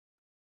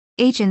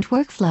Agent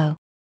workflow.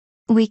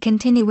 We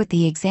continue with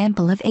the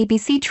example of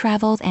ABC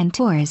Travels and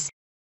Tours.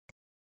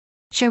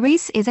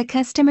 Charisse is a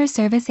customer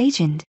service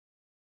agent.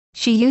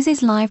 She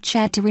uses live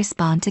chat to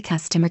respond to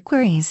customer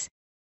queries.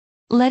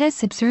 Let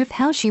us observe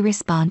how she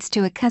responds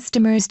to a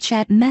customer's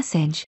chat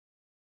message.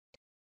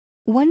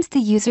 Once the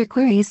user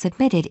query is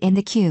submitted in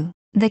the queue,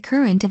 the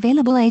current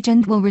available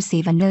agent will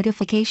receive a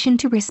notification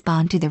to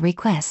respond to the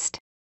request.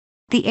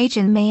 The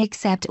agent may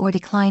accept or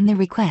decline the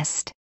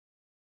request.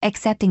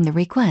 Accepting the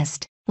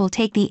request will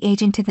take the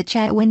agent to the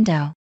chat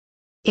window.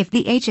 If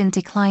the agent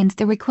declines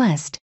the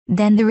request,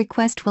 then the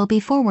request will be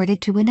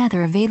forwarded to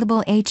another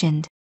available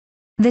agent.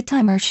 The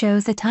timer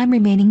shows the time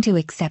remaining to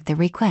accept the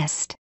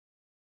request.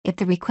 If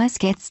the request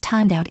gets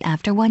timed out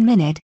after 1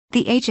 minute,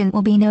 the agent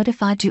will be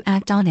notified to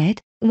act on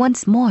it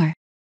once more.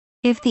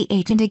 If the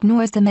agent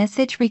ignores the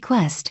message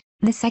request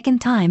the second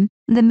time,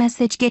 the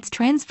message gets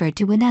transferred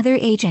to another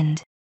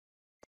agent.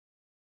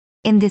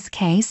 In this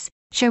case,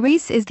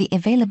 Charisse is the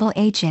available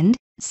agent,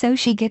 so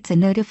she gets a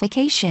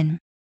notification.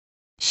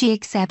 She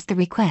accepts the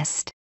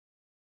request.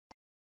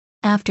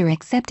 After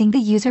accepting the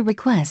user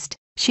request,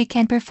 she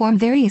can perform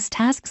various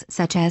tasks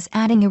such as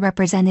adding a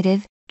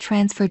representative,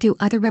 transfer to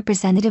other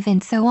representative,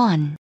 and so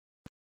on.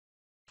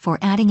 For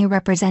adding a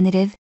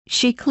representative,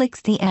 she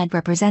clicks the Add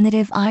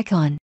Representative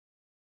icon.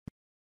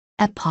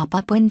 A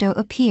pop-up window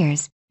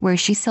appears, where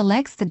she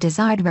selects the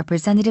desired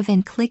representative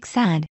and clicks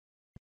Add.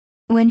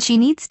 When she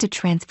needs to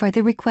transfer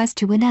the request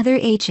to another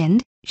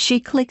agent, she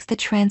clicks the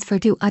Transfer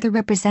to Other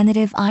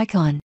Representative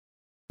icon.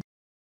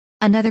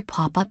 Another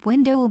pop-up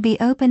window will be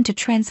opened to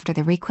transfer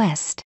the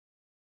request.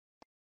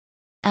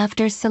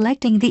 After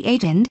selecting the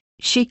agent,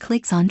 she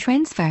clicks on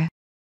Transfer.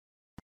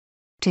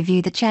 To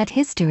view the chat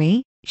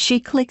history, she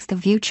clicks the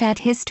View Chat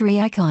History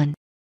icon.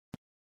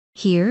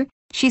 Here,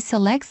 she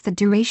selects the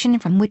duration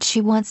from which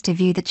she wants to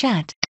view the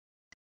chat.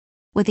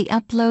 With the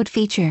Upload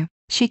feature,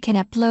 she can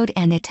upload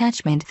an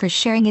attachment for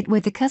sharing it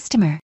with the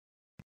customer.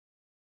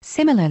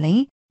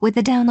 Similarly, with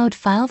the Download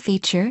File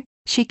feature,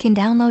 she can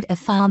download a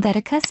file that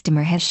a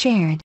customer has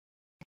shared.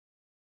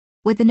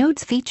 With the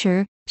Notes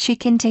feature, she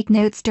can take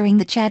notes during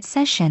the chat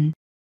session.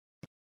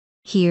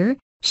 Here,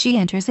 she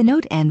enters a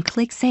note and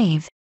clicks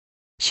Save.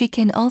 She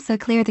can also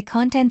clear the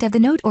content of the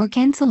note or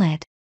cancel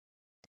it.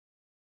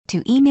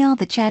 To email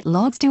the chat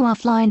logs to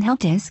offline help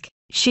desk,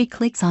 she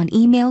clicks on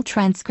Email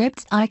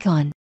Transcripts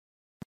icon.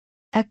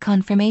 A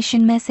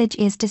confirmation message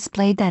is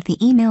displayed that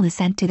the email is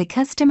sent to the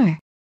customer.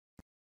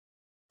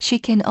 She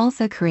can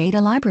also create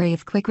a library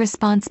of quick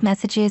response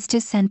messages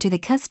to send to the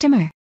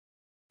customer.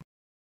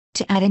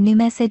 To add a new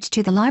message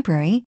to the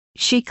library,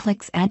 she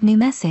clicks Add New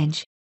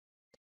Message.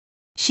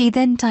 She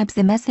then types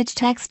the message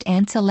text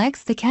and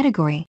selects the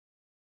category.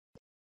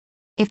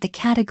 If the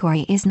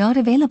category is not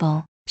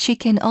available, she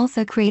can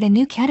also create a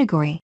new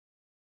category.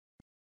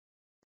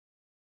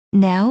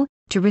 Now,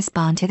 to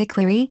respond to the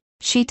query,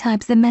 she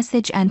types the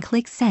message and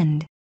clicks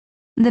Send.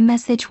 The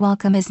message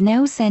welcome is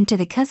now sent to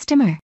the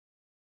customer.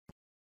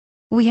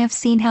 We have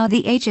seen how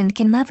the agent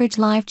can leverage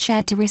live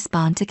chat to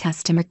respond to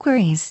customer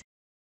queries.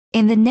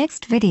 In the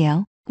next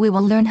video, we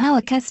will learn how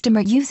a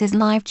customer uses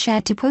live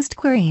chat to post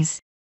queries.